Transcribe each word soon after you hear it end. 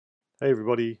Hey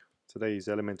everybody, today's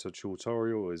Elementor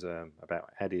tutorial is about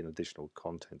adding additional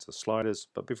content to sliders.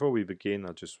 But before we begin,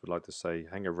 I just would like to say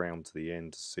hang around to the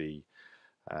end to see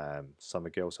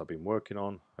something else I've been working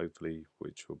on, hopefully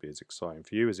which will be as exciting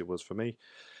for you as it was for me.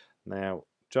 Now,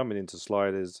 jumping into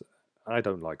sliders, I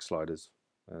don't like sliders,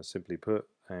 simply put,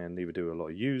 and neither do a lot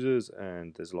of users,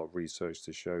 and there's a lot of research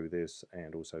to show this,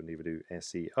 and also neither do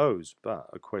SEOs. But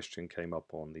a question came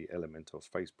up on the Elementor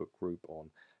Facebook group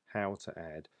on how to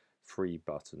add free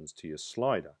buttons to your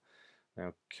slider.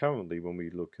 Now currently when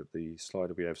we look at the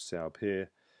slider we have set up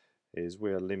here, is we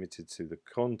are limited to the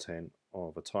content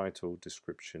of a title,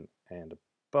 description and a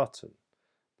button.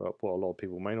 But what a lot of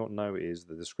people may not know is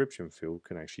the description field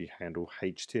can actually handle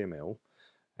HTML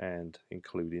and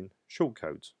including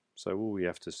shortcodes. So all we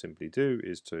have to simply do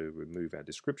is to remove our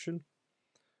description.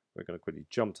 We're going to quickly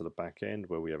jump to the back end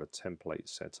where we have a template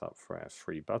set up for our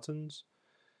free buttons.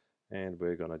 And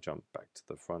we're going to jump back to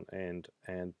the front end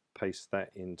and paste that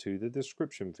into the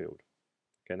description field.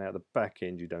 Okay, now at the back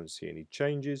end you don't see any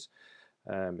changes.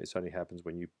 It only happens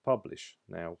when you publish.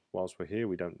 Now whilst we're here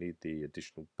we don't need the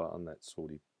additional button, that's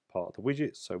already part of the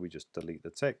widget, so we just delete the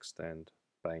text and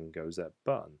bang goes that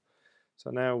button. So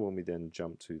now when we then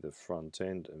jump to the front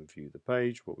end and view the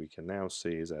page, what we can now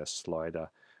see is our slider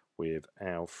with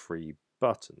our free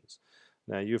buttons.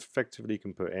 Now you effectively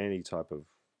can put any type of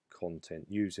content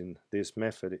using this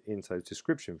method into those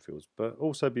description fields, but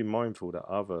also be mindful that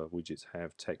other widgets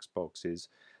have text boxes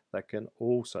that can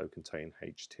also contain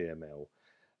HTML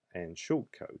and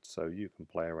shortcode, so you can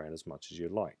play around as much as you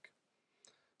like.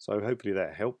 So hopefully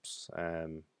that helps.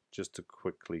 Just to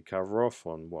quickly cover off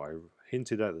on what I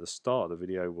hinted at the start of the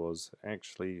video was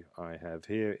actually I have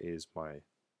here is my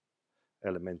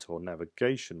Elementor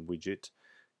navigation widget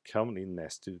currently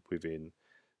nested within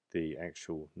the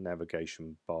actual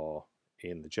navigation bar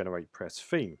in the Generate Press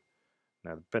theme.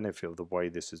 Now the benefit of the way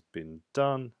this has been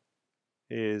done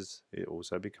is it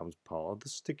also becomes part of the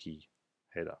sticky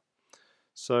header.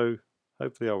 So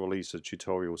hopefully I'll release a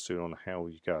tutorial soon on how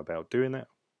you go about doing that,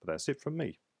 but that's it from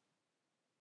me.